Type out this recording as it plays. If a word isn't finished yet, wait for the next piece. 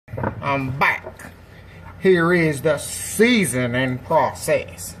I'm back. Here is the seasoning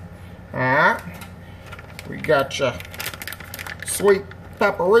process. Alright. We got your sweet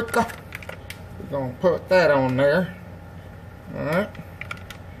paprika. We're going to put that on there. Alright.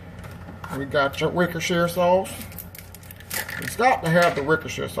 We got your Worcestershire sauce. It's got to have the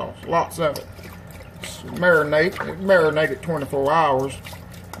Worcestershire sauce. Lots of it. Marinated 24 hours.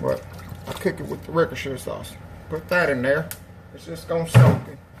 But I cook it with the Worcestershire sauce. Put that in there. It's just going to soak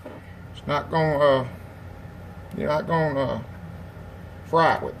it. It's not going to, you're not going to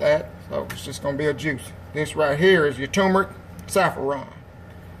fry it with that. So it's just going to be a juice. This right here is your turmeric saffron.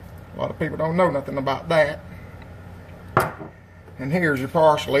 A lot of people don't know nothing about that. And here's your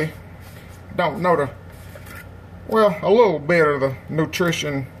parsley. Don't know well, a little bit of the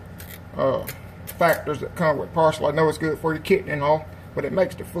nutrition factors that come with parsley. I know it's good for your kidney and all, but it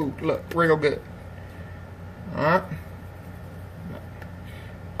makes the food look real good. Alright.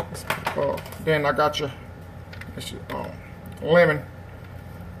 Then I got your lemon.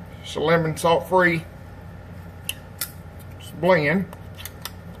 It's a lemon salt-free blend.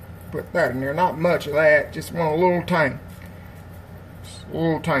 Put that in there. Not much of that. Just want a little tang. Just a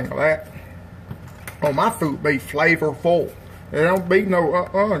little tang of that. Oh, my food be flavorful. There don't be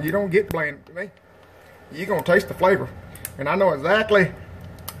no you don't get bland to me. You're gonna taste the flavor, and I know exactly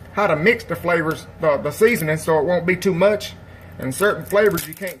how to mix the flavors, the seasoning, so it won't be too much. And certain flavors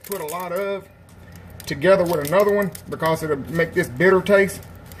you can't put a lot of together with another one because it'll make this bitter taste.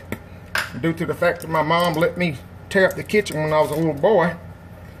 Due to the fact that my mom let me tear up the kitchen when I was a little boy,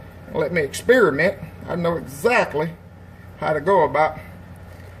 and let me experiment, I know exactly how to go about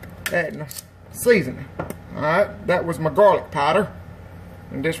adding seasoning. Alright, that was my garlic powder.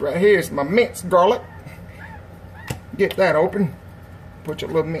 And this right here is my minced garlic. Get that open. Put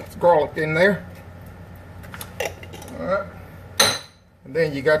your little minced garlic in there. Alright. And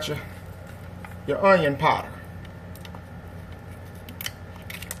then you got your onion powder.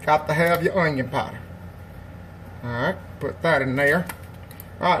 Got to have your onion powder. Alright, put that in there.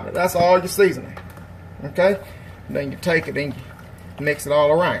 Alright, that's all your seasoning. Okay? And then you take it and you mix it all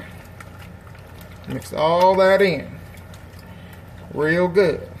around. Mix all that in. Real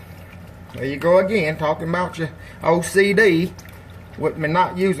good. There you go again, talking about your OCD with me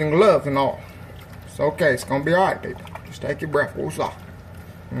not using gloves and all. It's okay, it's going to be alright, people. Just take your breath. Woosah.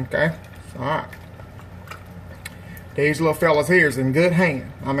 Okay? It's alright. These little fellas here is in good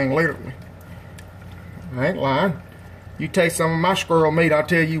hand. I mean, literally. I ain't lying. You taste some of my squirrel meat, I'll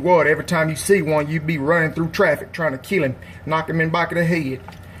tell you what, every time you see one, you be running through traffic trying to kill him, knock him in the back of the head,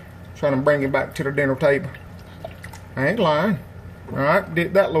 trying to bring him back to the dinner table. I ain't lying. Alright,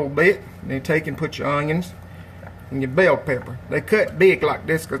 did that little bit. Then take and put your onions and your bell pepper. They cut big like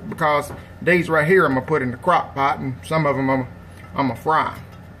this because these right here I'm going to put in the crock pot, and some of them I'm going to fry.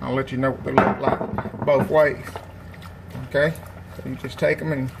 I'll let you know what they look like both ways. Okay, so you just take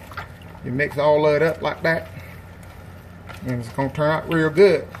them and you mix all of it up like that, and it's going to turn out real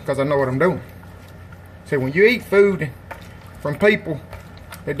good because I know what I'm doing. See, when you eat food from people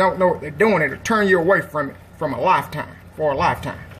that don't know what they're doing, it'll turn you away from it for a lifetime.